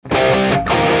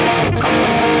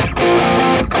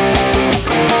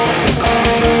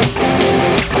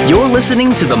You're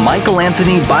listening to the Michael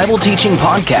Anthony Bible Teaching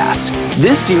Podcast.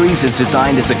 This series is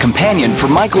designed as a companion for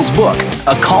Michael's book,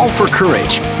 A Call for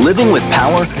Courage, Living with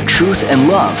Power, Truth, and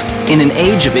Love in an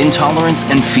Age of Intolerance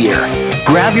and Fear.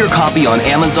 Grab your copy on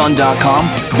Amazon.com,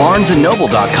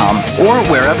 BarnesandNoble.com,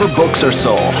 or wherever books are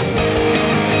sold.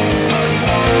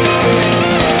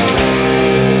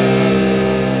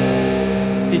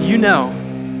 Did you know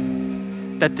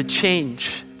that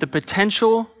the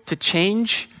potential to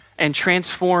change and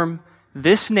transform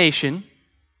this nation,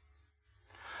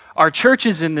 our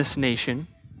churches in this nation,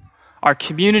 our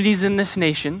communities in this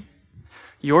nation,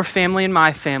 your family and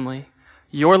my family,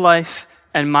 your life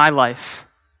and my life,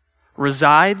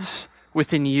 resides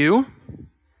within you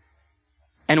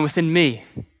and within me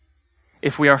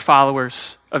if we are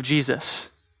followers of Jesus?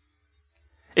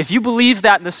 If you believe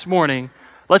that this morning,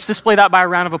 let's display that by a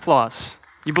round of applause.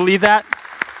 You believe that?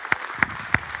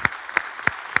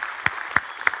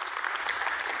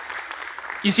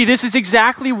 You see, this is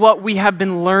exactly what we have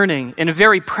been learning in a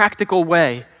very practical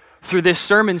way through this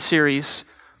sermon series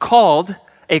called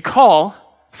A Call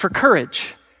for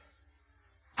Courage.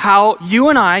 How you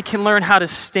and I can learn how to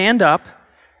stand up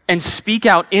and speak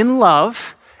out in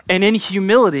love and in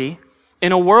humility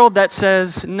in a world that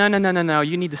says, no,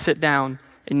 you need to sit down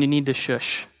and you need to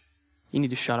shush. You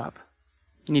need to shut up.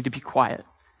 You need to be quiet.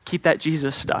 Keep that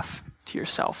Jesus stuff to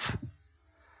yourself.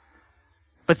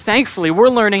 But thankfully, we're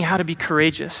learning how to be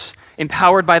courageous,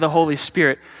 empowered by the Holy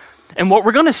Spirit. And what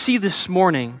we're going to see this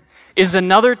morning is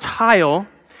another tile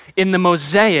in the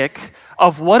mosaic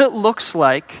of what it looks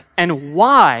like and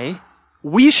why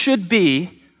we should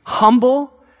be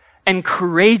humble and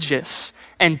courageous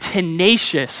and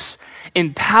tenacious,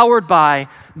 empowered by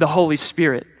the Holy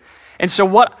Spirit. And so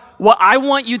what I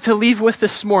want you to leave with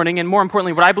this morning, and more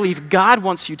importantly, what I believe God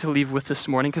wants you to leave with this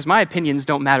morning, because my opinions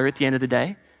don't matter at the end of the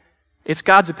day. It's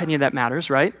God's opinion that matters,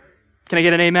 right? Can I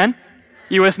get an amen?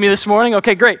 You with me this morning?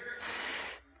 Okay, great.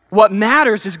 What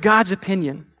matters is God's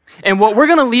opinion. And what we're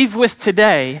going to leave with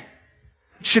today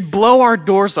should blow our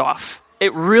doors off.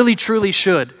 It really, truly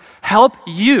should. Help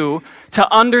you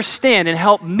to understand and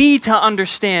help me to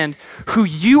understand who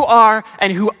you are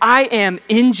and who I am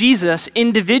in Jesus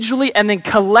individually and then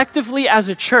collectively as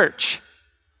a church,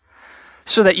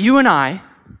 so that you and I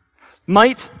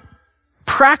might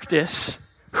practice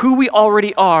who we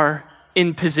already are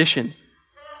in position.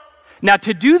 Now,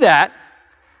 to do that,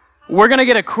 we're going to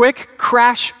get a quick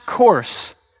crash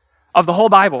course of the whole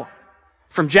Bible,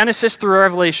 from Genesis through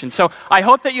Revelation. So I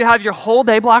hope that you have your whole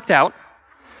day blocked out,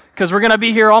 because we're going to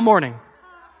be here all morning.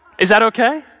 Is that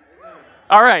okay?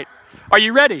 All right. Are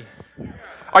you ready?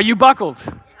 Are you buckled?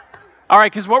 All right,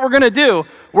 because what we're going to do,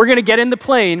 we're going to get in the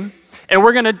plane, and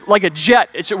we're going to, like a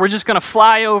jet, we're just going to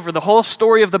fly over the whole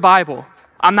story of the Bible.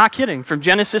 I'm not kidding, from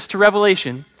Genesis to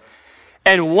Revelation.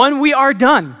 And when we are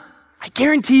done, I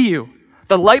guarantee you,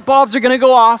 the light bulbs are going to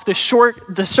go off, the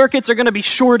circuits are going to be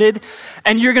shorted,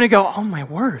 and you're going to go, oh my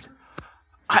word.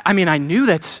 I mean, I knew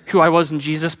that's who I was in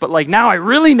Jesus, but like now I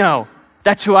really know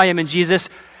that's who I am in Jesus.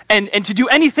 And to do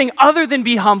anything other than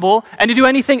be humble and to do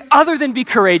anything other than be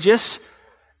courageous,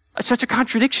 it's such a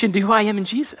contradiction to who I am in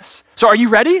Jesus. So are you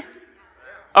ready?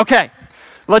 Okay,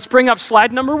 let's bring up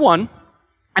slide number 1.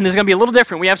 And there's going to be a little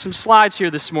different. We have some slides here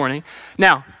this morning.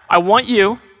 Now, I want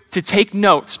you to take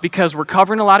notes because we're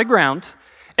covering a lot of ground,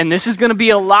 and this is going to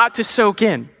be a lot to soak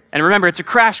in. And remember, it's a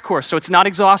crash course, so it's not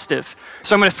exhaustive.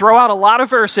 So I'm going to throw out a lot of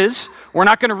verses. We're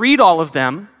not going to read all of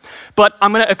them, but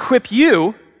I'm going to equip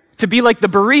you to be like the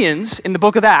Bereans in the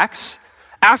book of Acts.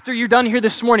 After you're done here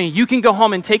this morning, you can go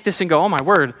home and take this and go, oh my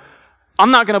word,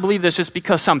 I'm not going to believe this just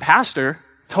because some pastor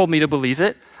told me to believe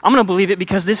it. I'm going to believe it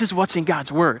because this is what's in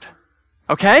God's word.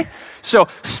 Okay? So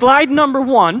slide number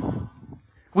 1,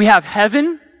 we have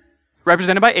heaven,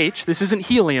 represented by H. This isn't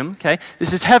helium, okay?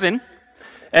 This is heaven,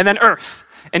 and then earth.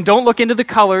 And don't look into the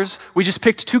colors. We just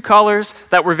picked 2 colors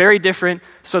that were very different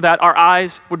so that our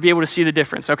eyes would be able to see the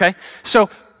difference, okay? So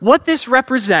what this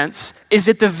represents is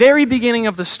at the very beginning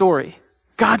of the story,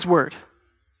 God's word,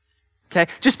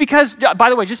 okay? By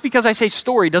the way, just because I say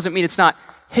story doesn't mean it's not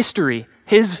history,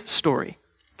 his story,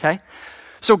 okay?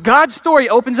 So God's story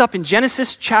opens up in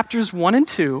Genesis chapters 1 and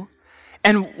 2.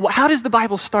 And how does the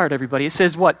Bible start, everybody? It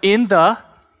says what? All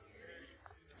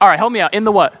right, help me out. In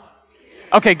the what?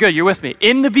 Okay, good, you're with me.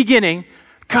 In the beginning,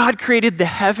 God created the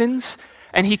heavens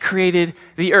and he created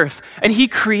the earth. And he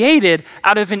created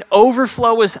out of an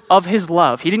overflow of his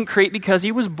love. He didn't create because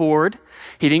he was bored.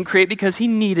 He didn't create because he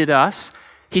needed us.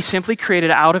 He simply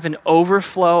created out of an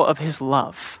overflow of his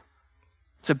love.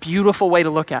 It's a beautiful way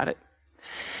to look at it.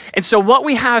 And so what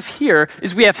we have here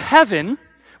is we have heaven,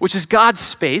 which is God's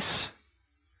space,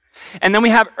 and then we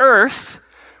have earth,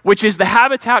 which is the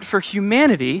habitat for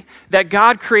humanity that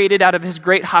God created out of his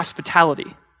great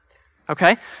hospitality.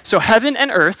 Okay? So heaven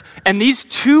and earth, and these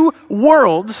two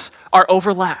worlds are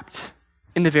overlapped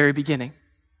in the very beginning.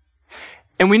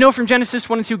 And we know from Genesis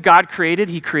 1 and 2, God created,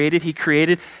 he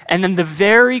created, and then the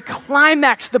very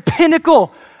climax, the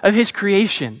pinnacle of his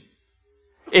creation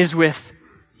is with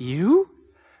you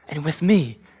and with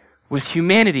me, with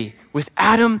humanity, with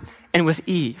Adam and with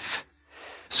Eve.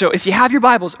 So if you have your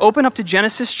Bibles, open up to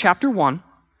Genesis chapter 1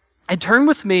 and turn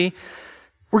with me.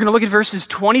 We're going to look at verses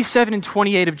 27 and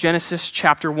 28 of Genesis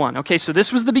chapter 1. Okay, so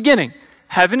this was the beginning.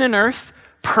 Heaven and earth,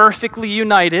 perfectly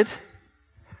united,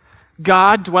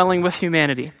 God dwelling with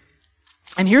humanity.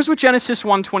 And here's what Genesis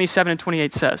 1, 27 and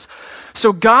 28 says.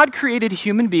 So God created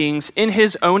human beings in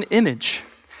his own image.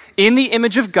 In the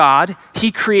image of God,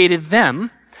 he created them.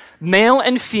 Male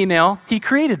and female, he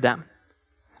created them.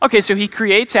 Okay, so he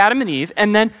creates Adam and Eve,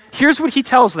 and then here's what he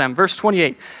tells them, verse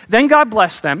 28. Then God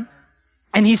blessed them,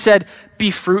 and he said,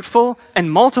 be fruitful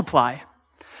and multiply.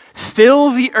 Fill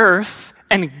the earth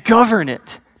and govern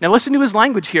it. Now listen to his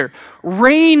language here.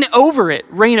 Reign over it.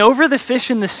 Reign over the fish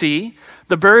in the sea,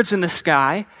 the birds in the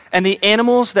sky, and the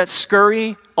animals that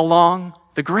scurry along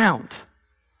the ground.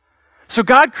 So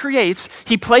God creates,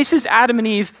 he places Adam and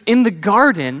Eve in the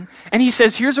garden, and he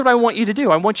says, here's what I want you to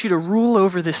do. I want you to rule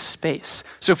over this space.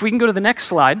 So if we can go to the next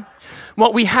slide,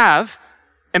 what we have,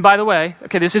 and by the way,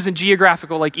 okay, this isn't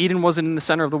geographical, like Eden wasn't in the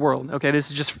center of the world. Okay, this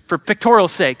is just for pictorial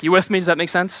sake. You with me? Does that make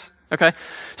sense? Okay,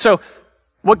 so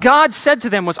what God said to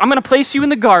them was, I'm going to place you in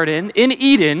the garden, in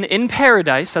Eden, in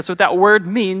paradise. That's what that word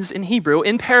means in Hebrew,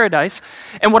 in paradise.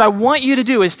 And what I want you to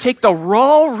do is take the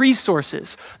raw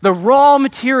resources, the raw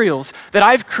materials that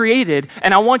I've created,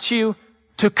 and I want you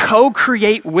to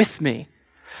co-create with me.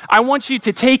 I want you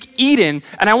to take Eden,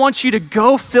 and I want you to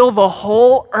go fill the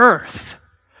whole earth,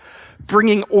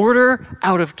 bringing order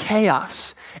out of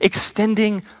chaos,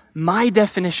 extending my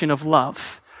definition of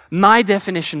love, my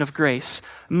definition of grace,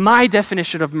 my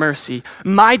definition of mercy,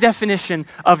 my definition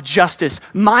of justice,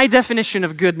 my definition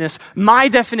of goodness, my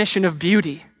definition of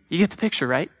beauty. You get the picture,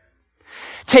 right?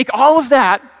 Take all of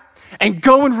that and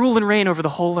go and rule and reign over the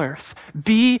whole earth.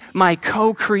 Be my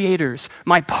co-creators,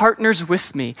 my partners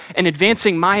with me in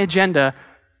advancing my agenda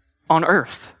on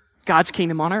earth, God's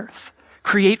kingdom on earth.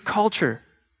 Create culture.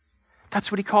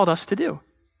 That's what he called us to do.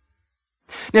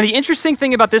 Now, the interesting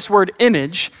thing about this word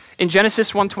image in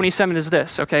Genesis 1:27 is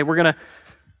this, okay?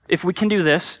 If we can do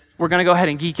this, we're going to go ahead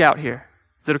and geek out here.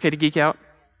 Is it okay to geek out?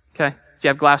 Okay. If you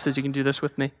have glasses, you can do this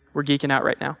with me. We're geeking out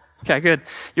right now. Okay, good.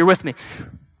 You're with me.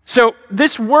 So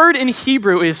this word in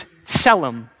Hebrew is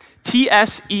tselem,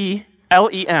 T-S-E-L-E-M,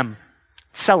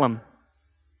 tselem.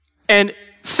 And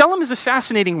tselem is a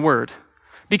fascinating word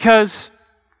because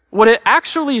what it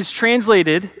actually is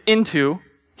translated into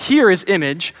here is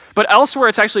image, but elsewhere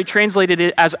it's actually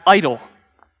translated as idol.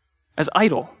 As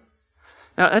idol.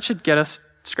 Now that should get us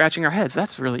scratching our heads.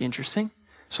 That's really interesting.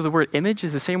 So the word image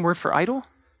is the same word for idol?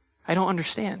 I don't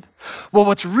understand. Well,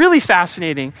 what's really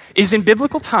fascinating is in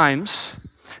biblical times,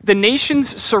 the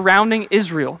nations surrounding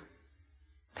Israel,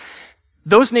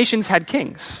 those nations had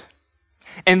kings.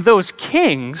 And those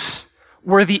kings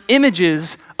were the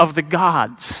images of the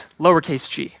gods, lowercase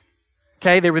g.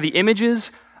 Okay, they were the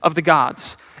images of the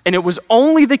gods. And it was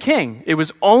only the king, it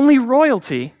was only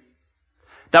royalty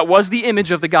that was the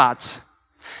image of the gods.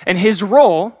 And his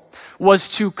role was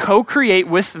to co-create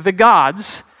with the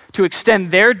gods to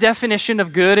extend their definition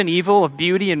of good and evil, of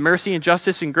beauty and mercy and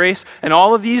justice and grace and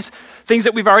all of these things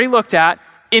that we've already looked at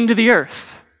into the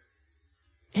earth.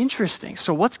 Interesting.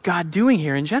 So what's God doing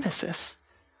here in Genesis?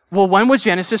 Well, when was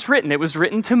Genesis written? It was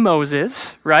written to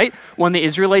Moses, right? When the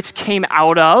Israelites came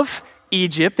out of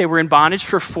Egypt, they were in bondage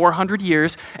for 400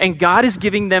 years, and God is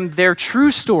giving them their true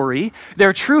story,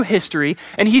 their true history,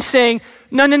 and he's saying,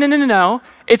 no.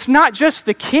 It's not just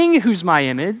the king who's my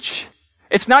image.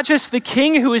 It's not just the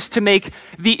king who is to make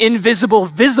the invisible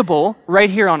visible right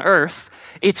here on earth.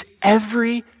 It's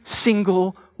every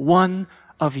single one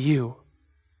of you.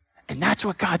 And that's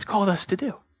what God's called us to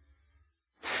do.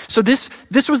 So this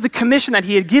was the commission that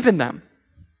he had given them.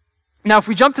 Now, if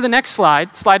we jump to the next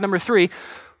slide, slide number 3,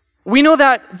 we know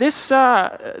that this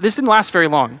didn't last very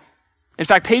long. In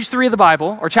fact, page 3 of the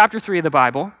Bible, or chapter 3 of the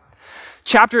Bible,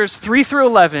 chapters 3 through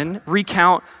 11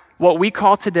 recount what we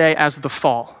call today as the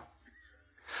fall.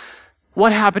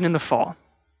 What happened in the fall?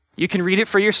 You can read it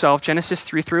for yourself, Genesis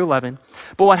 3 through 11.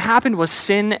 But what happened was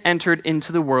sin entered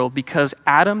into the world because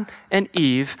Adam and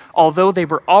Eve, although they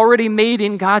were already made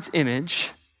in God's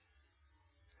image,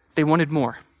 they wanted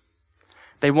more.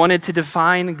 They wanted to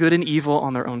define good and evil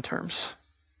on their own terms.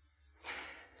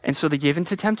 And so they gave in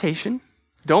to temptation.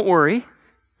 Don't worry,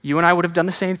 You and I would have done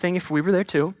the same thing if we were there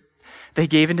too. They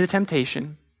gave into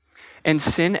temptation, and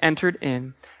sin entered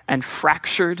in and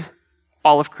fractured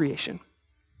all of creation.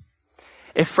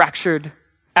 It fractured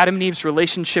Adam and Eve's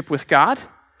relationship with God.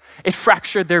 It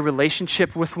fractured their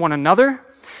relationship with one another.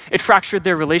 It fractured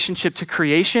their relationship to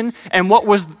creation. And what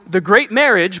was the great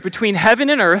marriage between heaven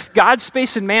and earth, God's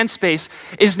space and man's space,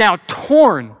 is now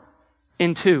torn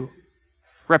in two,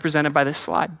 represented by this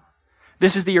slide.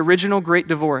 This is the original great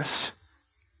divorce.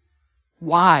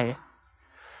 Why?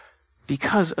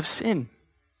 Because of sin.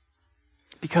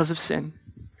 Because of sin.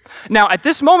 Now, at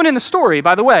this moment in the story,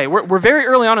 by the way, we're very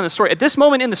early on in the story. At this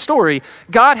moment in the story,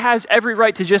 God has every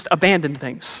right to just abandon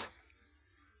things.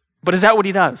 But is that what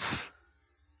he does?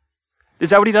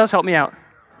 Is that what he does? Help me out.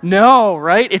 No,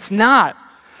 right? It's not.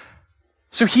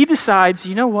 So he decides,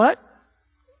 you know what?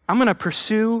 I'm going to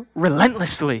pursue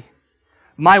relentlessly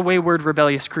my wayward,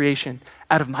 rebellious creation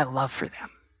out of my love for them.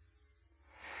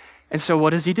 And so what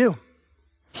does he do?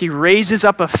 He raises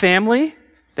up a family.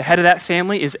 The head of that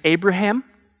family is Abraham.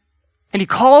 And he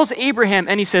calls Abraham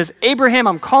and he says, Abraham,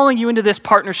 I'm calling you into this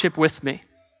partnership with me.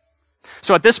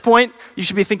 So at this point, you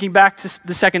should be thinking back to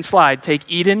the second slide. Take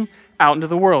Eden out into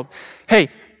the world. Hey,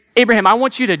 Abraham, I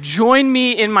want you to join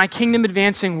me in my kingdom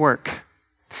advancing work.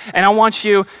 And I want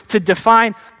you to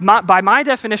define, by my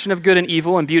definition of good and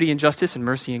evil and beauty and justice and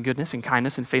mercy and goodness and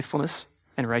kindness and faithfulness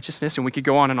and righteousness, and we could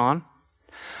go on and on.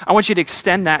 I want you to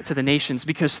extend that to the nations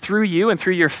because through you and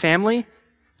through your family,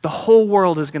 the whole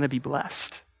world is going to be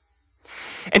blessed.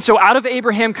 And so out of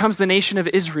Abraham comes the nation of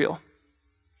Israel.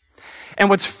 And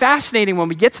what's fascinating when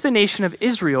we get to the nation of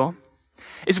Israel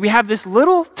is we have this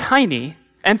little tiny,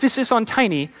 emphasis on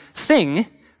tiny, thing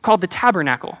called the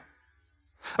tabernacle.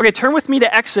 Okay, turn with me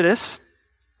to Exodus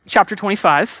chapter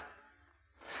 25.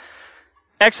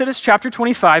 Exodus chapter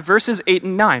 25, verses 8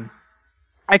 and 9.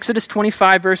 Exodus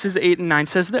 25, verses 8 and 9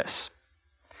 says this.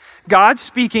 God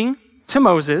speaking to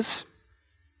Moses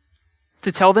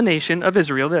to tell the nation of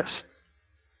Israel this.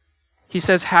 He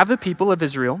says, have the people of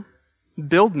Israel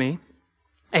build me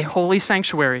a holy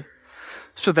sanctuary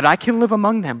so that I can live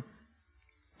among them.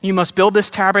 You must build this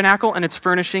tabernacle and its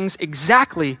furnishings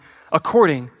exactly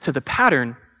according to the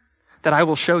pattern that I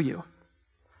will show you.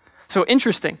 So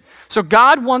interesting. So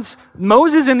God wants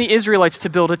Moses and the Israelites to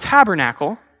build a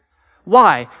tabernacle.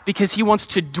 Why? Because he wants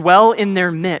to dwell in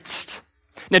their midst.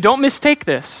 Now don't mistake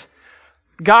this.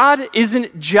 God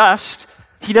isn't just,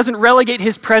 he doesn't relegate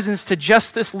his presence to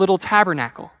just this little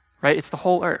tabernacle, right? It's the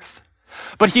whole earth.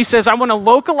 But he says, I want to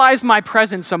localize my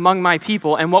presence among my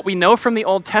people. And what we know from the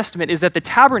Old Testament is that the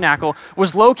tabernacle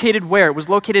was located where? It was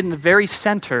located in the very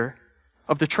center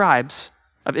of the tribes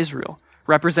of Israel,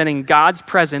 representing God's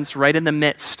presence right in the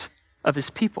midst of his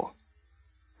people.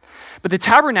 But the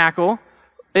tabernacle,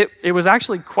 it was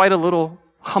actually quite a little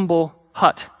humble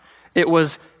hut. It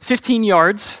was 15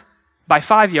 yards by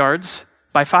 5 yards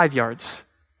by 5 yards.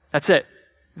 That's it.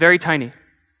 Very tiny.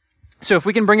 So if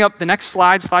we can bring up the next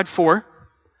slide, slide 4.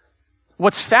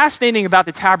 What's fascinating about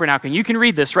the tabernacle, and you can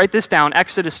read this, write this down,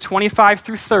 Exodus 25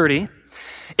 through 30.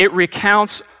 It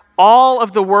recounts all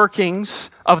of the workings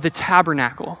of the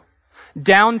tabernacle,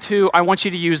 down to, I want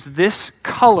you to use this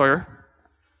color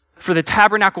for the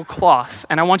tabernacle cloth,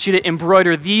 and I want you to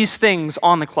embroider these things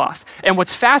on the cloth. And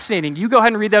what's fascinating, you go ahead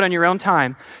and read that on your own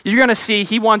time. You're going to see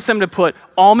he wants them to put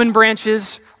almond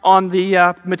branches on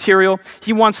the material.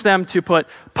 He wants them to put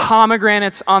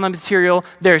pomegranates on the material.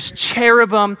 There's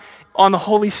cherubim on the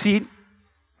holy seat.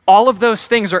 All of those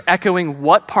things are echoing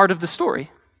what part of the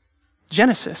story?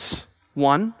 Genesis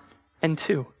 1 and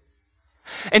 2.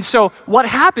 And so what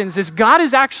happens is God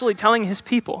is actually telling his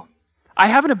people, I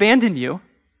haven't abandoned you.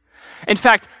 In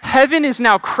fact, heaven is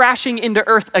now crashing into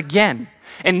earth again.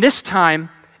 And this time,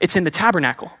 it's in the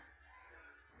tabernacle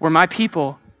where my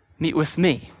people meet with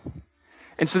me.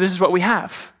 And so this is what we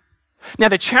have. Now,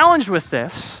 the challenge with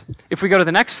this, if we go to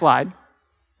the next slide,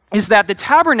 is that the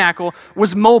tabernacle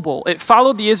was mobile. It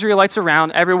followed the Israelites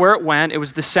around everywhere it went. It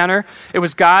was the center. It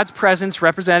was God's presence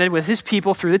represented with his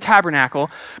people through the tabernacle.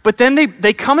 But then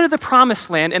they come into the promised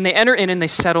land and they enter in and they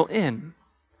settle in.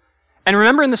 And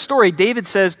remember in the story, David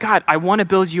says, God, I want to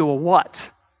build you a what?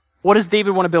 What does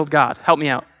David want to build God? Help me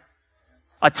out.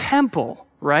 A temple,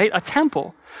 right? A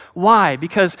temple. Why?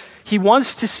 Because he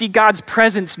wants to see God's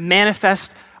presence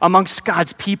manifest amongst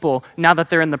God's people now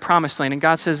that they're in the promised land. And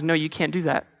God says, no, you can't do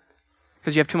that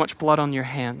because you have too much blood on your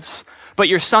hands. But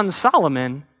your son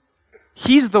Solomon,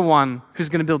 he's the one who's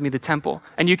going to build me the temple.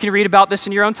 And you can read about this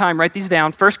in your own time. Write these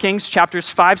down. 1 Kings chapters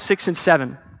 5, 6, and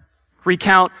 7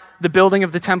 recount the building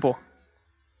of the temple.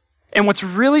 And what's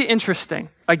really interesting,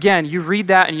 again, you read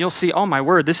that and you'll see, oh my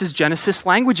word, this is Genesis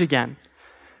language again.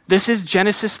 This is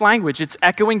Genesis language. It's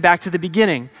echoing back to the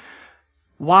beginning.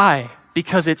 Why?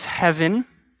 Because it's heaven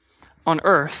on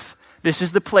earth. This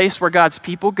is the place where God's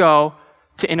people go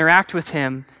to interact with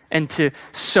him and to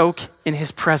soak in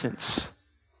his presence.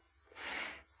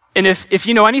 And if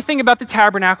you know anything about the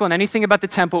tabernacle and anything about the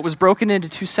temple, it was broken into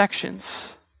two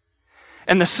sections.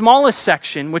 And the smallest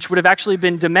section, which would have actually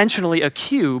been dimensionally a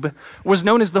cube, was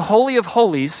known as the Holy of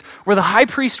Holies, where the high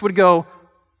priest would go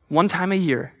one time a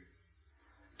year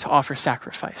to offer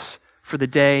sacrifice for the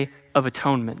Day of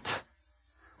Atonement,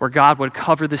 where God would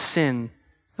cover the sin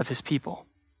of his people.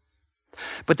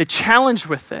 But the challenge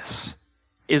with this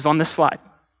is on this slide.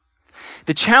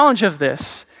 The challenge of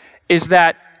this is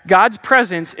that God's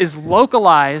presence is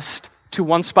localized to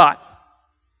one spot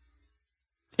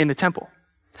in the temple.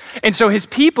 And so his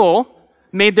people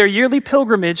made their yearly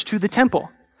pilgrimage to the temple.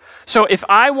 So if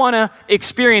I want to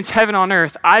experience heaven on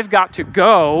earth, I've got to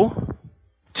go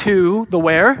to the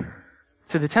where?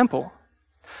 To the temple.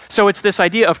 So it's this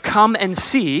idea of come and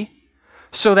see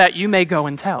so that you may go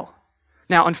and tell.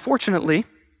 Now, unfortunately,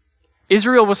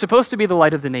 Israel was supposed to be the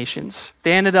light of the nations.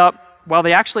 They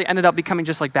actually ended up becoming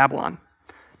just like Babylon,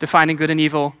 defining good and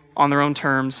evil on their own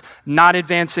terms, not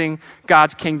advancing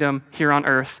God's kingdom here on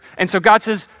earth. And so God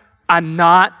says, I'm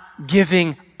not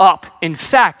giving up. In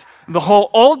fact, the whole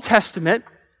Old Testament,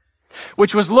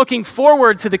 which was looking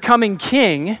forward to the coming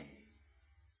king,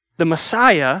 the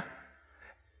Messiah,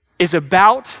 is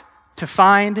about to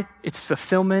find its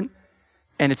fulfillment,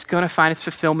 and it's going to find its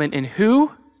fulfillment in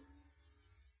who?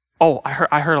 Oh, I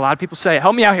heard a lot of people say it.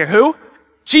 Help me out here. Who?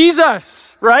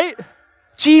 Jesus, right?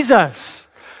 Jesus.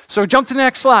 So jump to the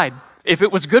next slide. If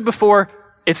it was good before,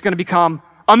 it's going to become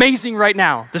amazing right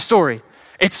now, the story.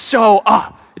 It's so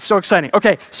exciting.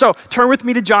 Okay, so turn with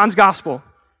me to John's Gospel.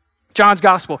 John's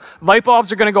Gospel. Light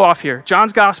bulbs are going to go off here.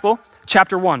 John's Gospel,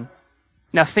 chapter 1.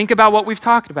 Now think about what we've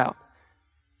talked about.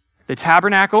 The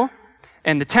tabernacle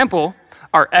and the temple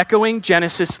are echoing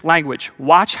Genesis language.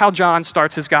 Watch how John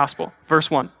starts his Gospel. Verse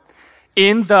 1.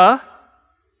 In the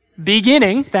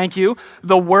beginning, thank you,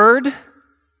 the Word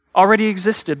already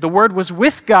existed. The Word was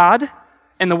with God,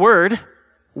 and the Word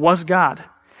was God.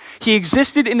 He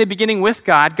existed in the beginning with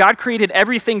God. God created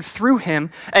everything through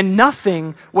him, and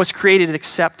nothing was created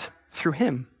except through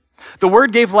him. The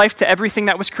Word gave life to everything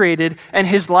that was created, and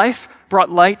his life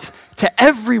brought light to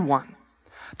everyone.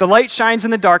 The light shines in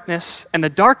the darkness, and the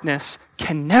darkness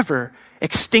can never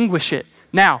extinguish it.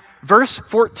 Now, verse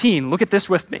 14, look at this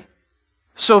with me.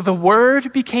 So the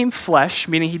Word became flesh,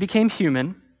 meaning he became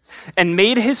human, and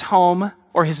made his home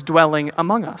or his dwelling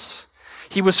among us.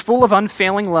 He was full of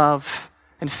unfailing love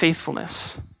and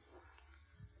faithfulness.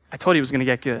 I told you it was going to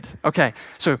get good. Okay,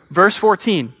 so verse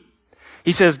 14,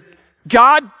 he says,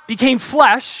 God became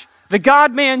flesh, the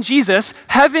God-man Jesus,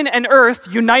 heaven and earth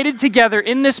united together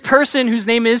in this person whose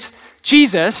name is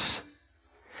Jesus,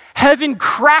 heaven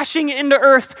crashing into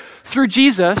earth through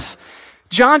Jesus.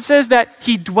 John says that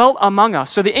he dwelt among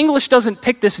us. So the English doesn't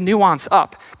pick this nuance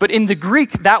up, but in the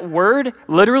Greek, that word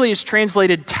literally is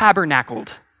translated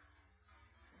tabernacled.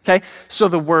 Okay, so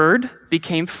the Word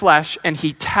became flesh and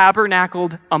he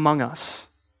tabernacled among us.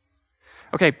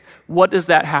 Okay, what does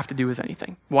that have to do with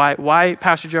anything? Why,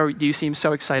 Pastor Joe, do you seem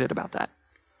so excited about that?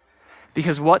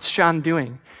 Because what's John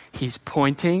doing? He's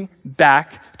pointing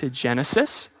back to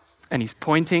Genesis and he's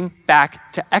pointing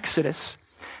back to Exodus,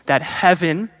 that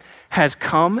heaven has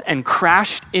come and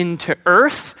crashed into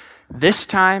earth. This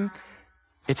time,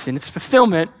 it's in its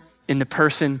fulfillment in the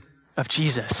person of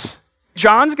Jesus.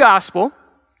 John's Gospel,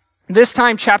 this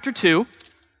time chapter 2,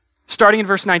 starting in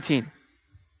verse 19.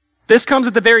 This comes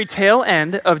at the very tail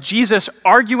end of Jesus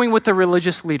arguing with the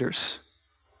religious leaders.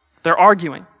 They're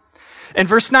arguing. In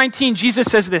verse 19, Jesus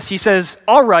says this. He says,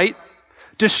 all right,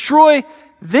 destroy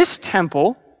this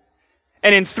temple,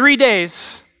 and in 3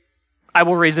 days, I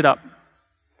will raise it up.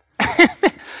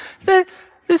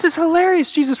 This is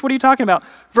hilarious. Jesus, what are you talking about?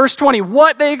 Verse 20,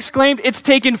 what? They exclaimed, it's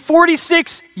taken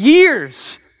 46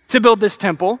 years to build this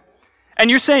temple, and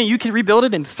you're saying you can rebuild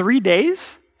it in 3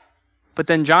 days? But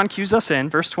then John cues us in,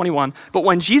 verse 21, but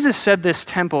when Jesus said this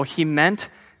temple, he meant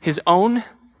his own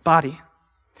body.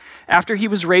 After he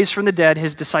was raised from the dead,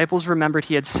 his disciples remembered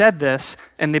he had said this,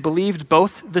 and they believed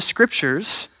both the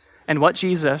scriptures and what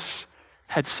Jesus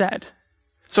had said.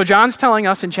 So John's telling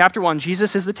us in chapter 1,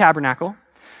 Jesus is the tabernacle.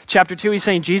 Chapter 2, he's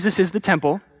saying Jesus is the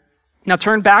temple. Now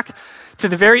turn back to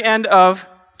the very end of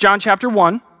John chapter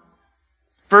 1,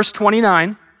 verse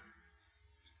 29.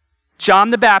 John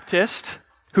the Baptist,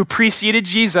 who preceded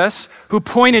Jesus, who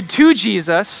pointed to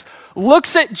Jesus,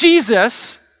 looks at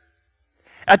Jesus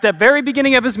at the very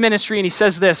beginning of his ministry, and he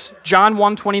says this, John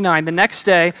 1:29, the next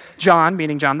day, John,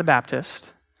 meaning John the Baptist,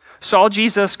 saw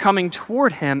Jesus coming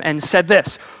toward him and said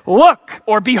this, "Look,"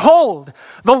 or "Behold,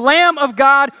 the Lamb of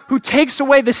God who takes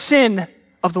away the sin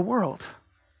of the world."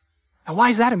 Now, why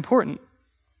is that important?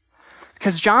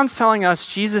 Because John's telling us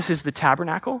Jesus is the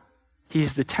tabernacle,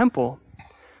 he's the temple,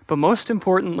 but most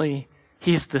importantly,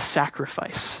 he's the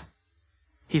sacrifice.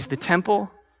 He's the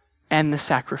temple and the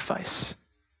sacrifice.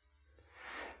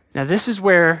 Now, this is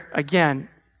where, again,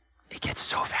 it gets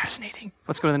so fascinating.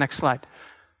 Let's go to the next slide.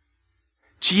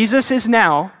 Jesus is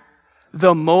now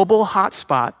the mobile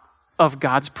hotspot of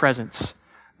God's presence.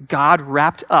 God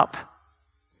wrapped up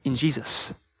in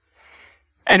Jesus.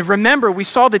 And remember, we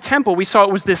saw the temple. We saw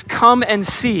it was this come and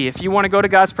see. If you want to go to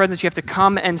God's presence, you have to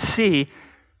come and see.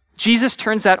 Jesus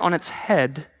turns that on its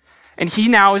head, and he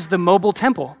now is the mobile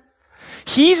temple.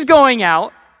 He's going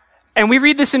out, and we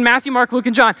read this in Matthew, Mark, Luke,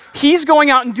 and John. He's going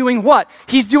out and doing what?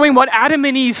 He's doing what Adam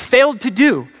and Eve failed to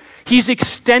do. He's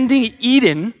extending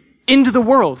Eden into the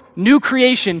world, new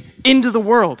creation into the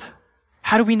world.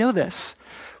 How do we know this?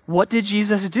 What did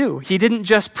Jesus do? He didn't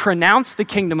just pronounce the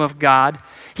kingdom of God,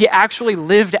 he actually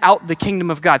lived out the kingdom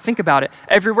of God. Think about it.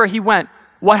 Everywhere he went,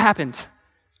 what happened?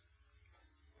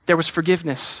 There was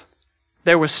forgiveness.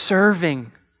 There was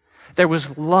serving. There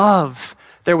was love.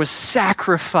 There was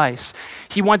sacrifice.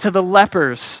 He went to the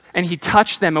lepers and he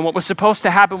touched them, and what was supposed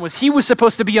to happen was he was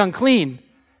supposed to be unclean.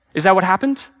 Is that what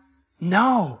happened?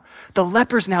 No. The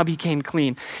lepers now became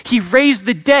clean. He raised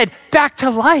the dead back to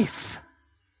life.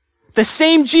 The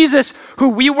same Jesus who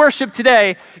we worship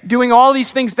today, doing all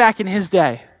these things back in his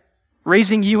day,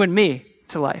 raising you and me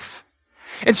to life.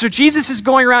 And so Jesus is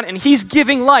going around and he's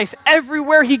giving life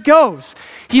everywhere he goes.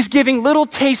 He's giving little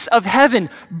tastes of heaven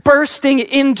bursting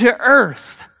into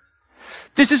earth.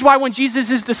 This is why when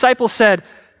Jesus' disciples said,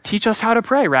 "Teach us how to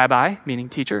pray, Rabbi," meaning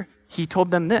teacher, he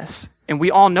told them this. And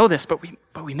we all know this, but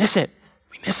we miss it.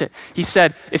 We miss it. He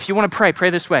said, if you want to pray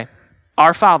this way.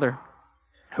 Our Father,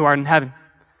 who art in heaven,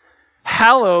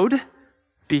 hallowed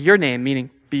be your name, meaning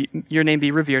your name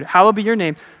be revered. Hallowed be your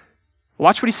name.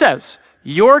 Watch what he says.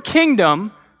 Your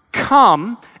kingdom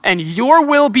come and your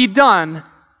will be done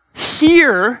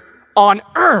here on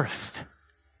earth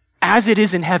as it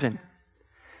is in heaven.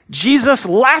 Jesus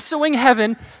lassoing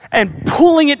heaven and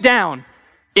pulling it down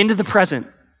into the present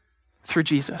through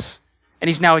Jesus. And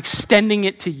he's now extending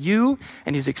it to you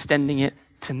and he's extending it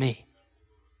to me.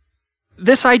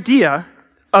 This idea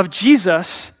of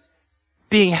Jesus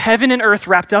being heaven and earth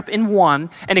wrapped up in one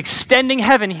and extending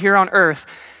heaven here on earth,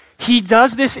 he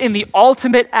does this in the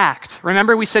ultimate act.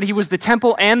 Remember, we said he was the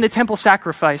temple and the temple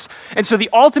sacrifice. And so the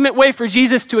ultimate way for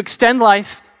Jesus to extend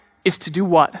life is to do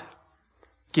what?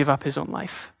 Give up his own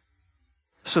life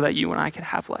so that you and I could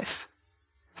have life.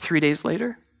 3 days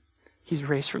later, he's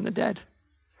raised from the dead.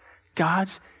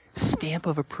 God's stamp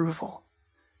of approval.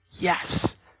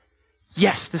 Yes.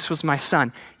 Yes, this was my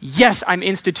son. Yes, I'm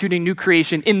instituting new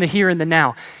creation in the here and the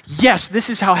now. Yes, this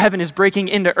is how heaven is breaking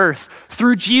into earth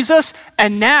through Jesus.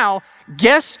 And now,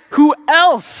 guess who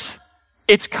else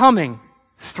it's coming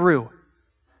through?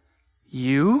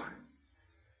 You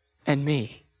and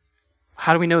me.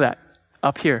 How do we know that?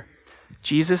 Up here.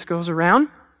 Jesus goes around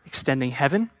extending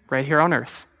heaven right here on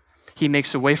earth. He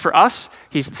makes a way for us.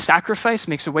 He's the sacrifice,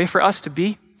 makes a way for us to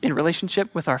be in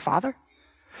relationship with our Father,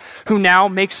 who now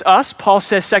makes us, Paul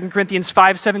says 2 Corinthians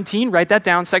 5:17, write that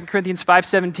down, 2 Corinthians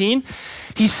 5:17.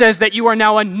 He says that you are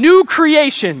now a new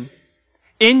creation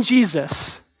in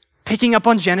Jesus, picking up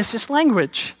on Genesis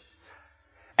language.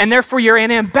 And therefore you're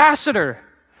an ambassador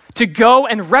to go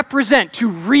and represent, to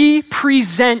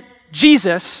represent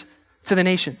Jesus to the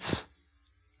nations.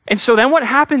 And so then what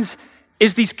happens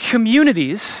is these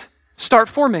communities start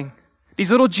forming, these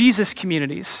little Jesus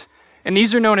communities. And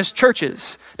these are known as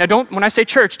churches. Now when I say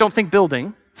church, don't think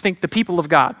building, think the people of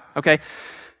God, okay?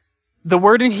 The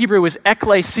word in Hebrew is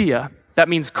ekklesia. That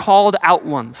means called out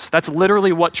ones. That's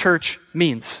literally what church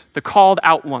means, the called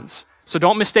out ones. So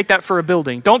don't mistake that for a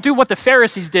building. Don't do what the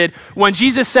Pharisees did when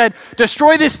Jesus said,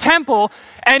 destroy this temple,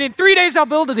 and in 3 days I'll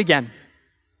build it again.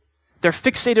 They're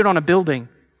fixated on a building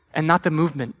and not the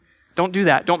movement. Don't do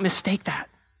that. Don't mistake that.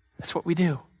 That's what we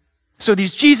do. So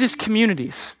these Jesus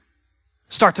communities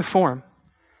start to form.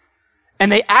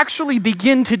 And they actually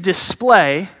begin to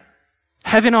display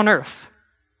heaven on earth.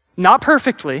 Not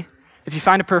perfectly. If you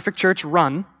find a perfect church,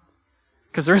 run,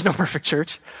 because there is no perfect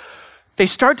church. They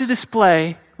start to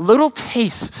display little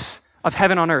tastes of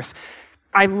heaven on earth.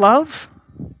 I love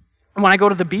when I go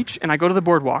to the beach and I go to the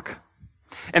boardwalk,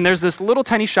 and there's this little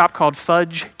tiny shop called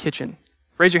Fudge Kitchen.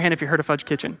 Raise your hand if you heard of Fudge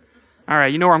Kitchen. All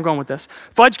right, you know where I'm going with this.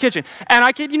 Fudge Kitchen. And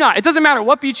I kid you not, it doesn't matter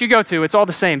what beach you go to, it's all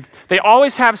the same. They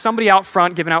always have somebody out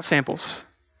front giving out samples.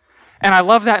 And I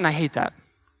love that and I hate that.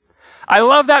 I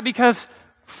love that because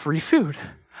free food.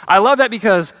 I love that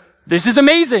because this is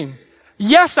amazing.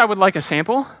 Yes, I would like a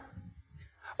sample.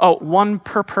 Oh, one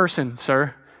per person,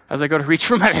 sir, as I go to reach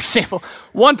for my next sample.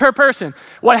 One per person.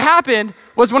 What happened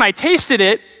was when I tasted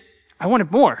it, I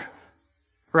wanted more,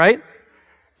 right?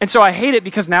 And so I hate it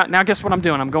because now guess what I'm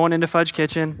doing? I'm going into Fudge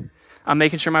Kitchen. I'm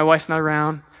making sure my wife's not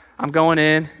around. I'm going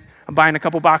in. I'm buying a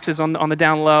couple boxes on the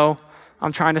down low.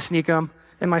 I'm trying to sneak them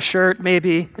in my shirt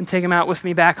maybe and take them out with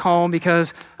me back home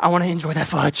because I want to enjoy that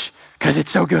fudge because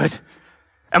it's so good.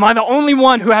 Am I the only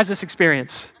one who has this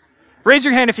experience? Raise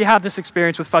your hand if you have this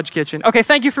experience with Fudge Kitchen. Okay,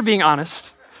 thank you for being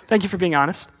honest. Thank you for being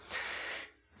honest.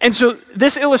 And so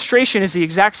this illustration is the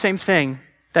exact same thing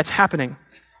that's happening,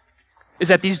 is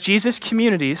that these Jesus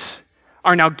communities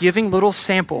are now giving little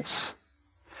samples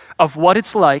of what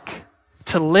it's like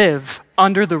to live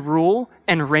under the rule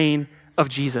and reign of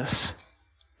Jesus.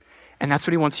 And that's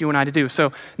what he wants you and I to do.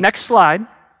 So next slide.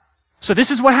 So this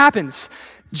is what happens.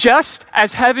 Just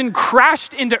as heaven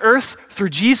crashed into earth through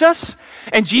Jesus,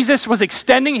 and Jesus was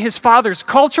extending his Father's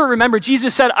culture. Remember,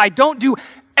 Jesus said, I don't do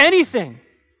anything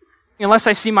unless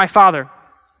I see my Father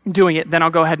doing it, then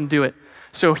I'll go ahead and do it.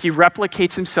 So he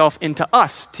replicates himself into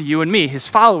us, to you and me, his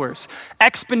followers.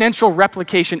 Exponential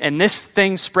replication, and this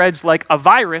thing spreads like a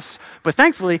virus, but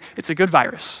thankfully, it's a good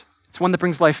virus. It's one that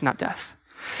brings life, not death.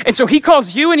 And so he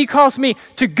calls you and he calls me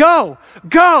to go.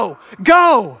 Go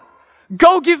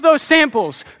give those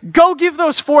samples. Go give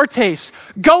those foretastes.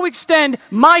 Go extend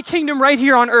my kingdom right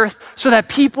here on earth so that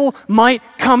people might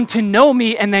come to know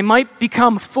me and they might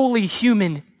become fully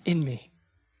human in me.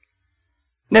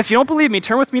 Now, if you don't believe me,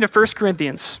 turn with me to 1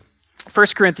 Corinthians. 1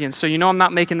 Corinthians, so you know I'm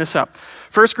not making this up.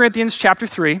 1 Corinthians chapter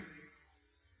 3,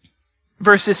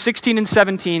 verses 16 and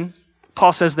 17,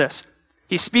 Paul says this.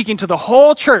 He's speaking to the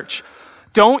whole church.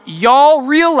 Don't y'all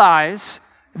realize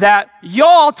that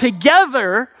y'all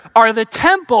together are the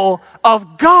temple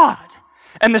of God,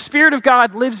 and the Spirit of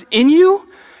God lives in you?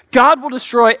 God will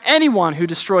destroy anyone who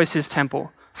destroys his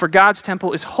temple, for God's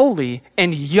temple is holy,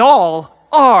 and y'all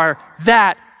are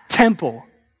that temple.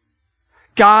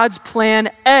 God's plan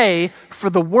A for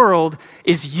the world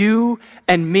is you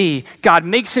and me. God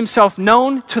makes himself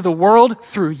known to the world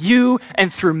through you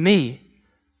and through me.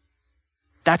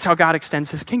 That's how God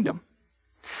extends his kingdom.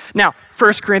 Now,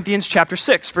 1 Corinthians chapter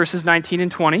 6, verses 19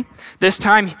 and 20. This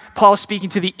time, Paul is speaking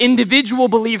to the individual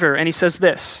believer, and he says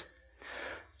this.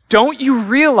 Don't you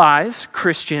realize,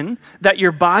 Christian, that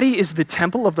your body is the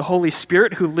temple of the Holy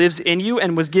Spirit who lives in you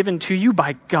and was given to you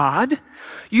by God?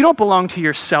 You don't belong to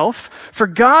yourself, for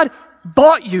God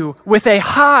bought you with a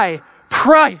high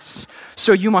price,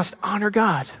 so you must honor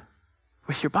God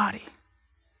with your body.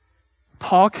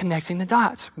 Paul connecting the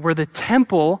dots. We're the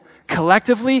temple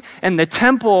collectively and the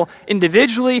temple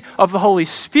individually of the Holy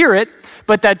Spirit,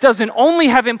 but that doesn't only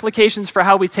have implications for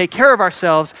how we take care of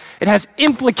ourselves, it has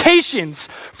implications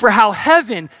for how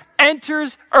heaven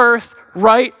enters earth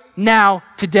right now,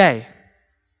 today.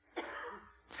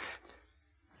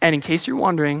 And in case you're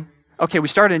wondering, okay, we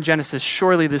started in Genesis,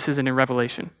 surely this isn't in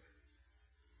Revelation.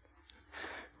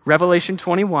 Revelation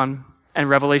 21 and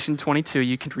Revelation 22,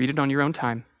 you can read it on your own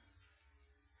time.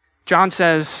 John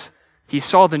says, he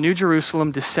saw the new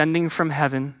Jerusalem descending from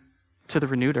heaven to the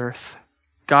renewed earth,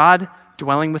 God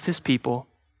dwelling with his people.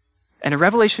 And in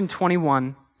Revelation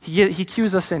 21, he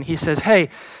cues us in. He says, hey,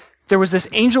 there was this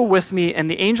angel with me, and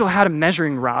the angel had a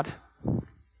measuring rod.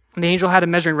 And the angel had a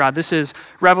measuring rod. This is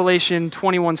Revelation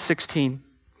 21:16.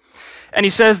 And he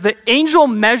says, the angel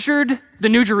measured the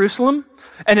new Jerusalem,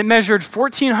 and it measured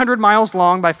 1,400 miles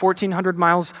long by 1,400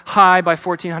 miles high by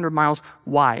 1,400 miles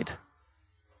wide.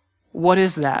 What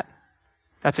is that?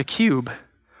 That's a cube.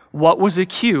 What was a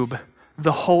cube?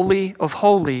 The Holy of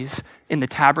Holies in the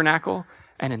tabernacle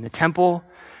and in the temple.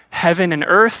 Heaven and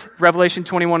earth, Revelation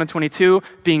 21 and 22,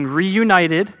 being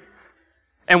reunited.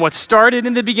 And what started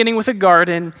in the beginning with a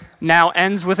garden now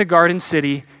ends with a garden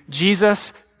city.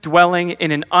 Jesus dwelling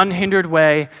in an unhindered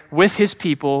way with his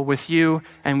people, with you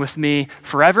and with me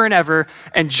forever and ever.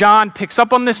 And John picks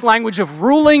up on this language of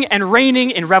ruling and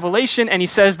reigning in Revelation, and he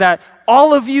says that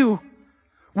all of you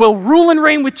will rule and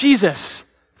reign with Jesus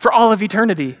for all of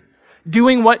eternity,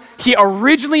 doing what he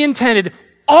originally intended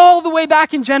all the way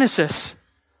back in Genesis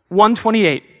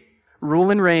 1:28. Rule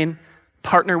and reign,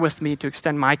 partner with me to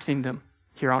extend my kingdom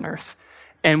here on earth.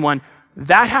 And when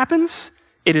that happens,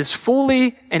 it is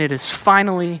fully and it is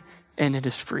finally and it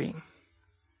is freeing.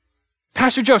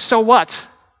 Pastor Joe, so what?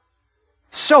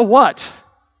 So what?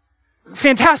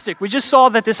 Fantastic. We just saw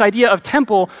that this idea of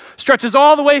temple stretches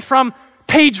all the way from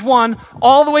page 1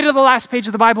 all the way to the last page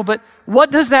of the Bible, but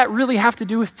what does that really have to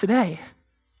do with today?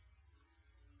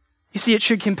 You see, it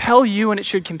should compel you and it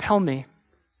should compel me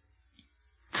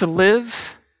to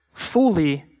live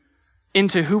fully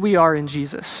into who we are in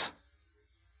Jesus.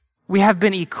 We have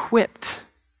been equipped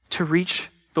to reach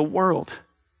the world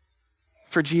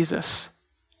for Jesus.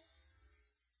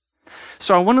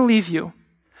 So I want to leave you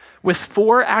with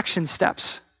 4 action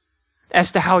steps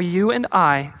as to how you and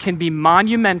I can be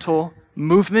monumental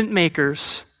movement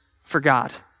makers for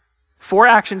God. 4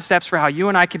 action steps for how you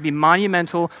and I can be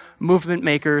monumental movement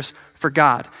makers for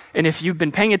God. And if you've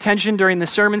been paying attention during the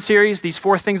sermon series, these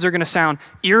 4 things are going to sound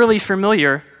eerily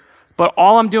familiar, but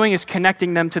all I'm doing is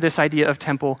connecting them to this idea of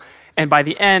temple. And by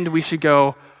the end, we should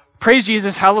go, praise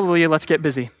Jesus, hallelujah, let's get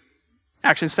busy.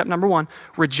 Action step number 1,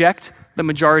 reject the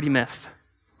majority myth.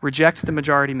 Reject the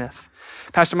majority myth.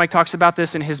 Pastor Mike talks about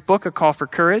this in his book, A Call for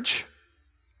Courage.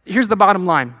 Here's the bottom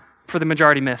line for the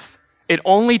majority myth. It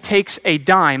only takes a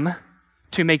dime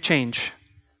to make change.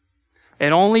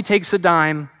 It only takes a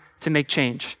dime to make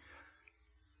change.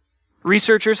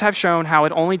 Researchers have shown how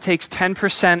it only takes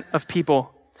 10% of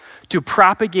people to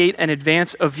propagate and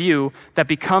advance a view that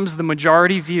becomes the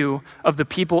majority view of the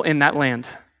people in that land.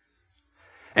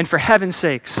 And for heaven's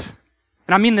sakes,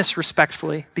 and I mean this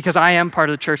respectfully because I am part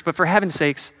of the church, but for heaven's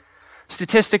sakes,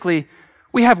 statistically,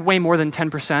 we have way more than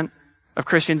 10% of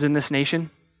Christians in this nation.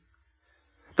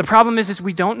 The problem is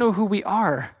we don't know who we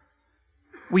are.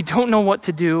 We don't know what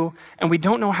to do, and we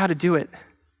don't know how to do it.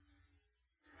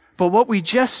 But what we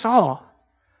just saw,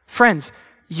 friends,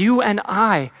 you and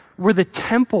I were the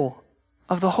temple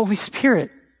of the Holy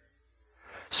Spirit.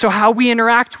 So how we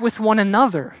interact with one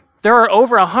another, there are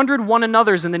over 100 one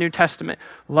another's in the New Testament.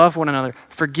 Love one another,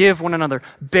 forgive one another,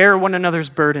 bear one another's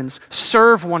burdens,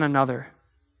 serve one another.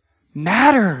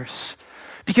 Matters.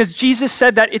 Because Jesus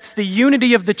said that it's the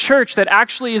unity of the church that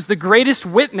actually is the greatest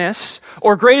witness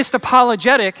or greatest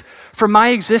apologetic for my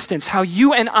existence, how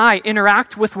you and I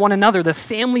interact with one another, the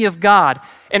family of God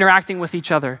interacting with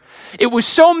each other. It was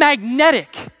so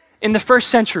magnetic in the first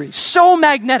century, so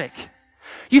magnetic.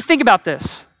 You think about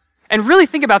this, and really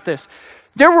think about this.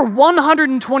 There were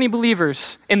 120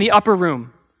 believers in the upper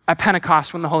room at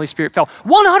Pentecost when the Holy Spirit fell.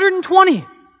 120!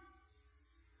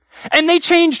 And they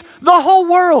changed the whole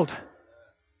world.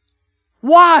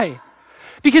 Why?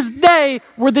 Because they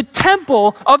were the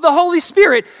temple of the Holy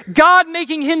Spirit, God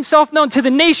making himself known to the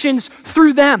nations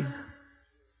through them.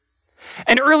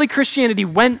 And early Christianity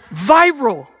went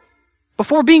viral.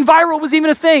 Before being viral was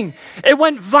even a thing, it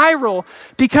went viral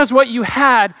because what you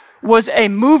had was a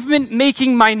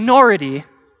movement-making minority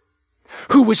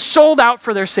who was sold out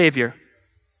for their Savior.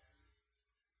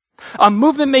 A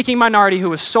movement-making minority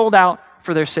who was sold out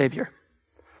for their Savior.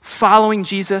 Following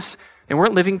Jesus. They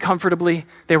weren't living comfortably.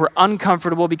 They were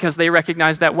uncomfortable because they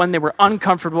recognized that when they were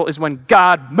uncomfortable is when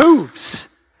God moves.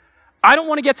 I don't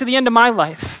want to get to the end of my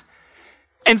life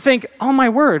and think, oh my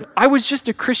word, I was just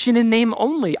a Christian in name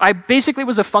only. I basically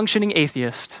was a functioning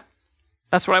atheist.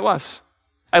 That's what I was.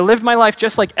 I lived my life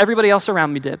just like everybody else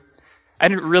around me did. I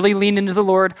didn't really lean into the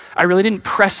Lord. I really didn't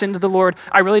press into the Lord.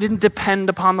 I really didn't depend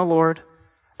upon the Lord.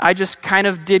 I just kind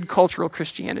of did cultural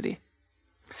Christianity.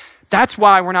 That's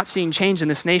why we're not seeing change in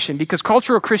this nation, because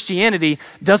cultural Christianity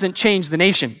doesn't change the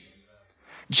nation.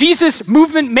 Jesus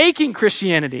movement-making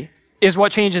Christianity is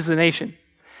what changes the nation.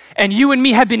 And you and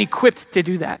me have been equipped to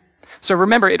do that. So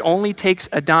remember, it only takes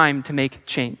a dime to make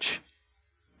change.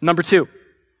 Number 2,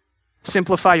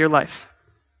 simplify your life.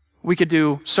 We could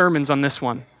do sermons on this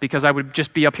one because I would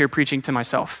just be up here preaching to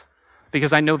myself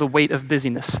because I know the weight of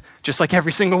busyness, just like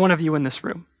every single one of you in this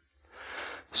room.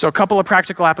 So a couple of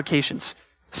practical applications.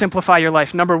 Simplify your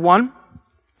life. Number 1,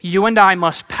 you and I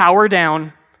must power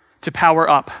down to power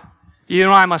up. You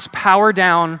and I must power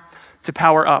down to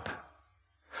power up.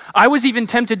 I was even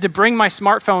tempted to bring my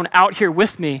smartphone out here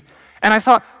with me, and I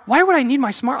thought, why would I need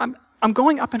my I'm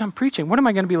going up and I'm preaching. What am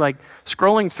I going to be like,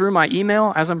 scrolling through my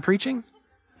email as I'm preaching?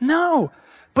 No,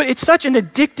 but it's such an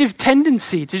addictive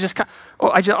tendency to just,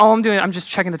 all I'm doing, I'm just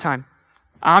checking the time.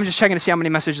 I'm just checking to see how many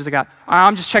messages I got.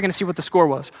 I'm just checking to see what the score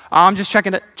was. I'm just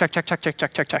checking to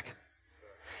check.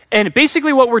 And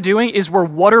basically what we're doing is we're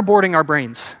waterboarding our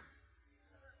brains.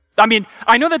 I mean,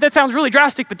 I know that sounds really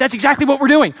drastic, but that's exactly what we're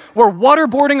doing. We're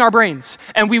waterboarding our brains.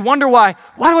 And we wonder why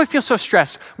do I feel so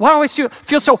stressed? Why do I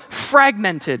feel so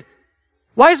fragmented?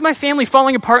 Why is my family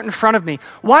falling apart in front of me?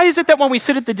 Why is it that when we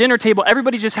sit at the dinner table,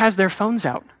 everybody just has their phones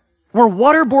out? We're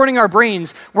waterboarding our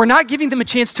brains. We're not giving them a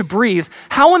chance to breathe.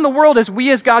 How in the world, as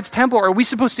we as God's temple, are we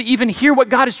supposed to even hear what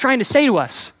God is trying to say to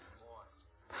us?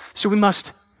 So we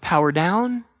must power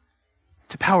down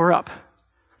to power up.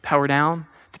 Power down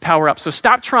to power up. So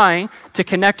stop trying to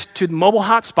connect to the mobile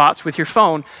hotspots with your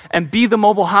phone and be the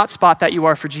mobile hotspot that you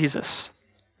are for Jesus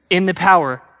in the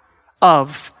power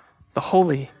of the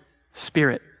Holy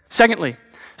Spirit. Secondly,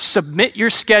 submit your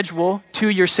schedule to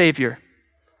your Savior.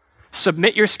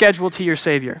 Submit your schedule to your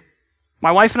Savior.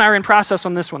 My wife and I are in process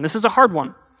on this one. This is a hard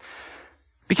one.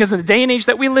 Because in the day and age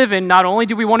that we live in, not only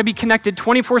do we want to be connected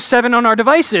 24/7 on our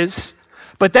devices,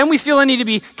 but then we feel a need to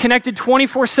be connected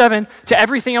 24/7 to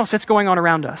everything else that's going on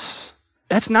around us.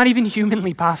 That's not even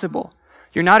humanly possible.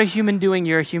 You're not a human doing,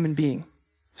 you're a human being.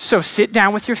 So sit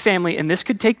down with your family, and this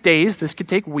could take days, this could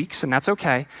take weeks, and that's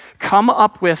okay. Come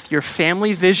up with your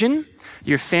family vision,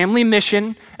 your family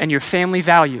mission, and your family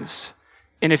values.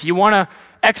 And if you want to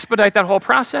expedite that whole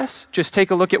process, just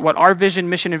take a look at what our vision,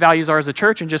 mission, and values are as a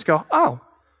church and just go, oh,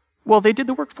 well, they did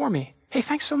the work for me. Hey,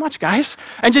 thanks so much, guys.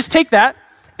 And just take that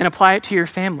and apply it to your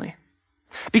family.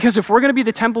 Because if we're going to be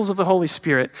the temples of the Holy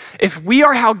Spirit, if we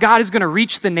are how God is going to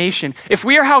reach the nation, if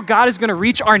we are how God is going to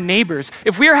reach our neighbors,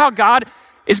 if we are how God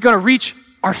is going to reach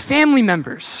our family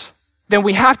members, then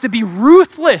we have to be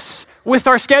ruthless with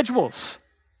our schedules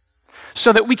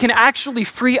so that we can actually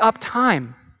free up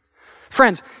time.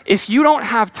 Friends, if you don't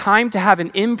have time to have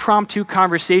an impromptu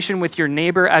conversation with your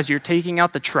neighbor as you're taking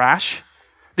out the trash,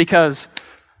 because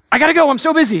I gotta go, I'm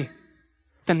so busy,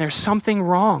 then there's something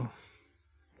wrong.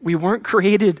 We weren't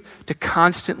created to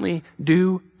constantly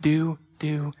do.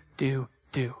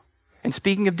 And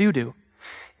speaking of do,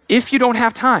 if you don't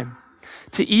have time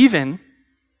to even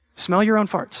smell your own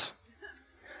farts,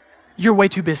 you're way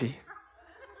too busy.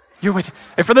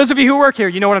 And for those of you who work here,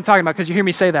 you know what I'm talking about because you hear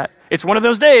me say that. It's one of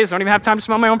those days, I don't even have time to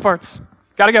smell my own farts.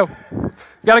 Gotta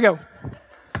go.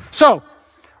 So,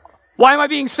 why am I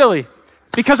being silly?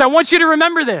 Because I want you to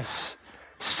remember this.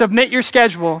 Submit your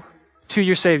schedule to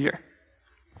your Savior.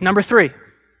 Number 3,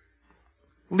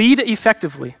 lead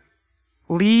effectively.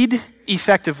 Lead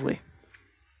effectively.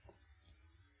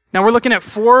 Now we're looking at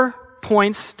 4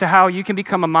 points to how you can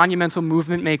become a monumental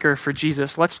movement maker for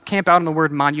Jesus. Let's camp out on the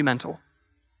word monumental.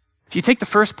 If you take the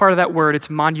first part of that word, it's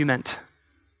monument.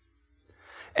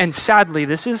 And sadly,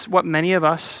 this is what many of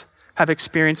us have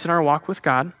experienced in our walk with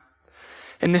God.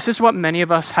 And this is what many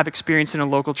of us have experienced in a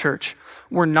local church.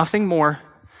 We're nothing more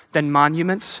than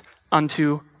monuments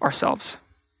unto ourselves.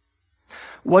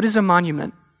 What is a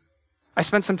monument? I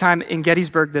spent some time in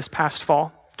Gettysburg this past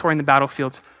fall, touring the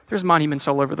battlefields. There's monuments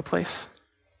all over the place.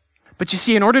 But you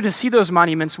see, in order to see those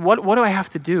monuments, what do I have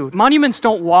to do? Monuments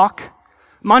don't walk.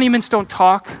 Monuments don't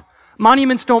talk.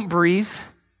 Monuments don't breathe.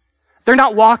 They're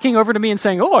not walking over to me and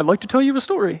saying, oh, I'd like to tell you a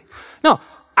story. No,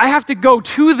 I have to go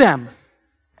to them.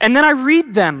 And then I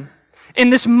read them.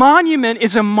 And this monument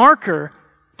is a marker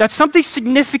that something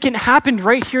significant happened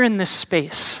right here in this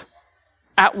space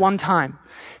at one time.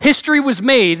 History was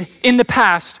made in the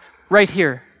past right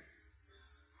here.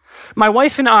 My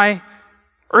wife and I,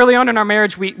 early on in our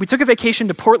marriage, we took a vacation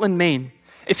to Portland, Maine.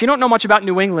 If you don't know much about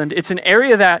New England, it's an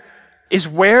area that is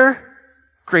where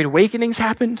Great Awakenings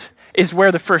happened, is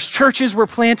where the first churches were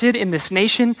planted in this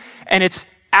nation, and it's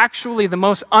actually the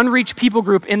most unreached people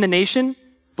group in the nation,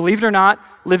 believe it or not,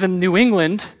 live in New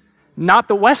England, not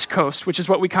the West Coast, which is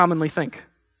what we commonly think.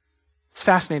 It's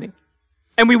fascinating.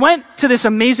 And we went to this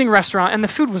amazing restaurant, and the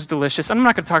food was delicious. I'm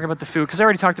not going to talk about the food because I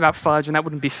already talked about fudge, and that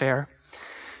wouldn't be fair.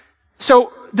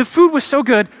 So the food was so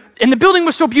good, and the building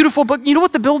was so beautiful, but you know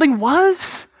what the building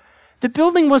was? The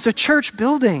building was a church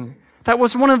building that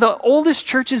was one of the oldest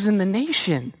churches in the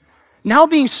nation, now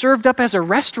being served up as a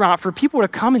restaurant for people to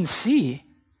come and see.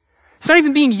 It's not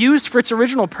even being used for its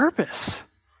original purpose.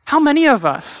 How many of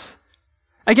us,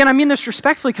 again, I mean this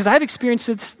respectfully because I've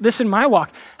experienced this in my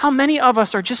walk, how many of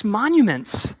us are just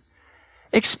monuments,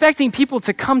 expecting people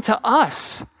to come to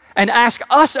us and ask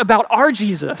us about our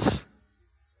Jesus?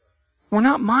 We're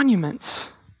not monuments.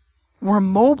 We're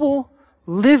mobile,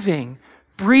 living,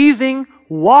 breathing,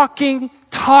 walking,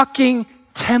 talking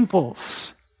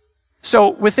temples. So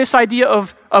with this idea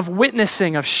of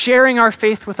witnessing, of sharing our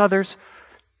faith with others,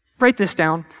 write this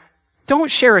down.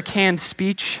 Don't share a canned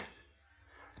speech.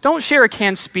 Don't share a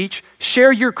canned speech.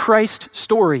 Share your Christ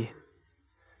story.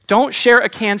 Don't share a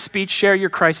canned speech. Share your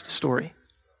Christ story.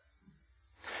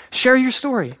 Share your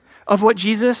story of what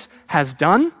Jesus has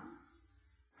done,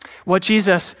 what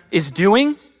Jesus is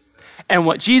doing, and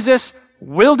what Jesus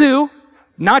will do,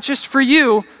 not just for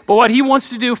you, but what he wants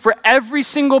to do for every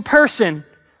single person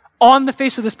on the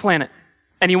face of this planet.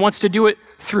 And he wants to do it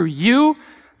through you,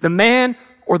 the man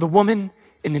or the woman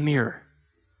in the mirror.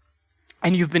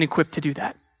 And you've been equipped to do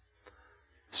that.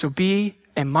 So be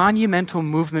a monumental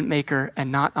movement maker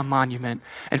and not a monument.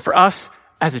 And for us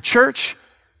as a church,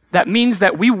 that means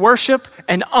that we worship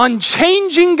an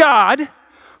unchanging God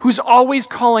who's always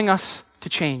calling us to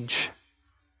change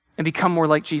and become more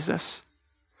like Jesus.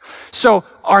 So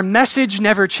our message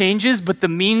never changes, but the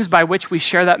means by which we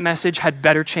share that message had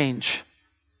better change.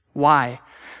 Why?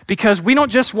 Because we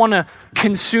don't just want to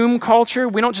consume culture.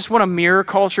 We don't just want to mirror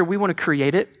culture. We want to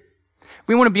create it.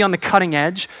 We want to be on the cutting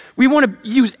edge. We want to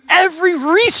use every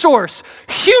resource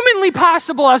humanly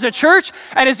possible as a church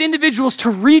and as individuals to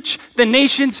reach the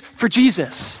nations for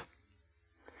Jesus.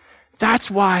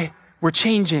 That's why we're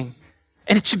changing.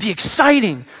 And it should be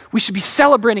exciting. We should be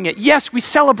celebrating it. Yes, we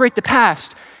celebrate the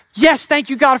past. Yes, thank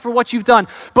you, God, for what you've done.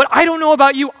 But I don't know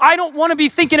about you. I don't want to be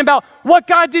thinking about what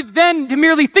God did then to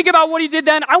merely think about what he did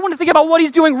then. I want to think about what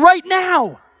he's doing right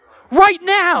now. Right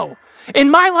now. In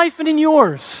my life and in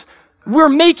yours. We're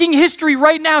making history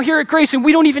right now here at Grace, and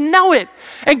we don't even know it.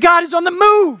 And God is on the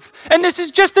move. And this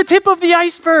is just the tip of the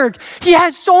iceberg. He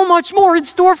has so much more in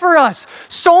store for us.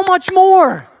 So much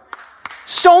more.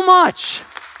 So much.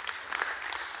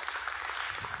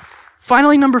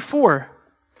 Finally, number 4.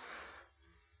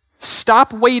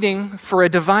 Stop waiting for a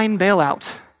divine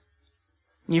bailout.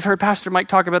 You've heard Pastor Mike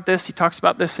talk about this. He talks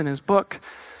about this in his book.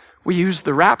 We use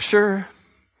the rapture,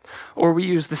 or we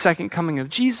use the second coming of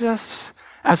Jesus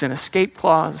as an escape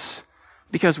clause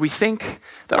because we think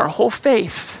that our whole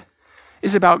faith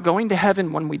is about going to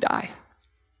heaven when we die.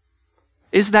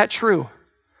 Is that true?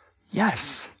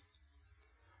 Yes.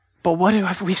 But what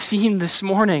have we seen this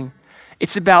morning?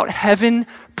 It's about heaven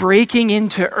breaking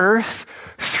into earth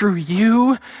through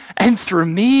you and through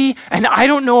me. And I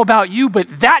don't know about you, but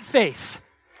that faith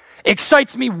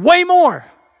excites me way more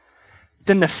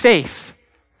than the faith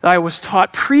that I was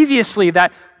taught previously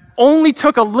that only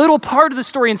took a little part of the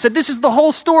story and said, this is the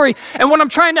whole story. And what I'm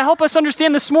trying to help us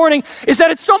understand this morning is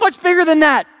that it's so much bigger than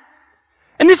that.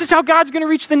 And this is how God's going to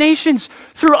reach the nations,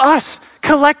 through us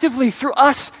collectively, through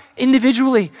us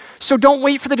individually. So don't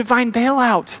wait for the divine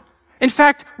bailout. In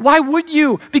fact, why would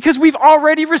you? Because we've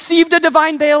already received a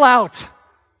divine bailout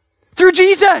through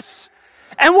Jesus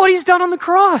and what he's done on the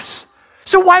cross.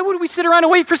 So why would we sit around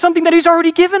and wait for something that he's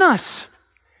already given us?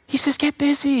 He says, get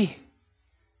busy.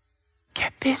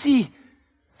 Get busy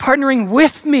partnering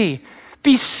with me.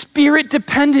 Be spirit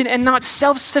dependent and not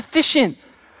self-sufficient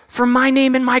for my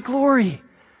name and my glory.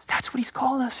 That's what he's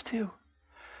called us to.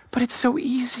 But it's so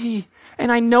easy. And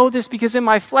I know this because in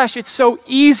my flesh, it's so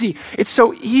easy. It's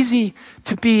so easy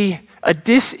to be a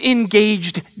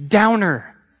disengaged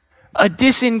downer. A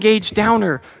disengaged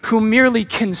downer who merely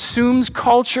consumes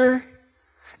culture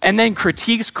and then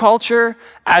critiques culture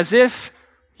as if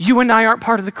you and I aren't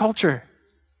part of the culture.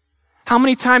 How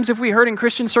many times have we heard in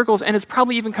Christian circles, and it's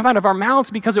probably even come out of our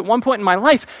mouths because at one point in my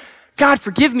life, God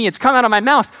forgive me, it's come out of my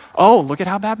mouth. Oh, look at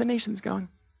how bad the nation's going.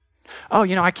 Oh,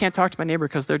 I can't talk to my neighbor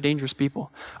because they're dangerous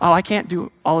people. Oh, I can't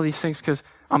do all of these things because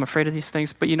I'm afraid of these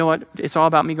things. But you know what? It's all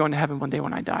about me going to heaven one day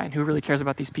when I die. And who really cares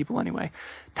about these people anyway?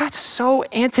 That's so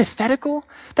antithetical.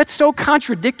 That's so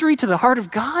contradictory to the heart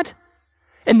of God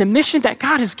and the mission that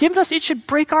God has given us. It should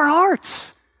break our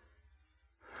hearts.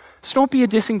 So don't be a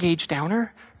disengaged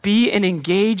downer. Be an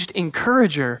engaged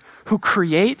encourager who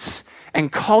creates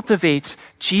and cultivates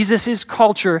Jesus'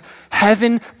 culture,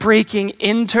 heaven breaking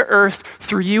into earth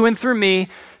through you and through me,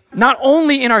 not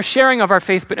only in our sharing of our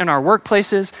faith, but in our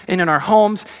workplaces and in our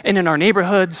homes and in our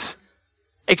neighborhoods,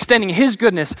 extending his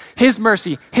goodness, his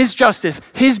mercy, his justice,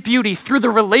 his beauty through the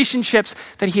relationships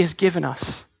that he has given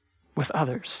us with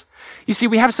others. You see,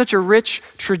 we have such a rich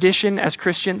tradition as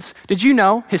Christians. Did you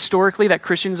know historically that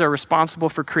Christians are responsible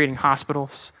for creating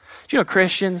hospitals? Do you know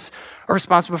Christians are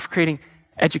responsible for creating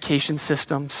education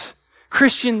systems?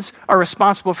 Christians are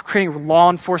responsible for creating law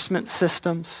enforcement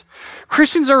systems.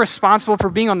 Christians are responsible for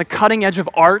being on the cutting edge of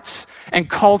arts and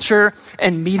culture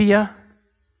and media.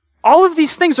 All of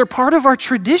these things are part of our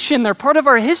tradition. They're part of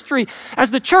our history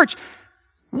as the church.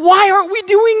 Why aren't we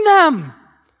doing them?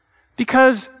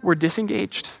 Because we're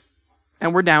disengaged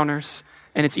and we're downers,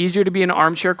 and it's easier to be an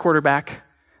armchair quarterback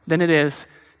than it is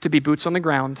to be boots on the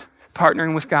ground,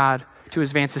 partnering with God to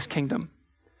advance his kingdom.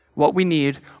 What we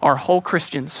need are whole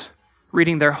Christians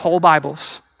reading their whole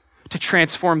Bibles to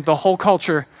transform the whole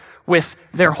culture with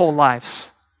their whole lives.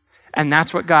 And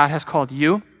that's what God has called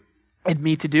you and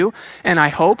me to do. And I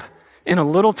hope in a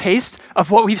little taste of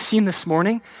what we've seen this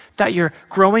morning that you're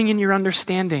growing in your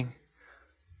understanding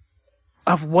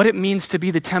of what it means to be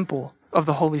the temple of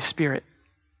the Holy Spirit.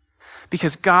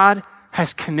 Because God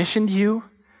has commissioned you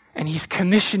and he's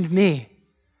commissioned me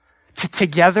to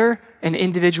together and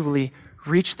individually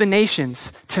reach the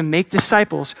nations to make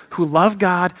disciples who love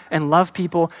God and love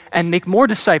people and make more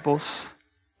disciples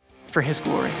for his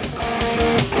glory.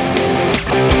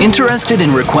 Interested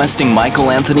in requesting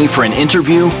Michael Anthony for an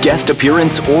interview, guest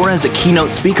appearance, or as a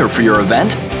keynote speaker for your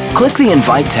event? Click the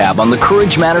Invite tab on the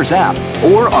Courage Matters app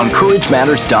or on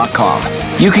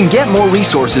CourageMatters.com. You can get more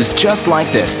resources just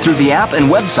like this through the app and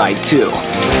website too.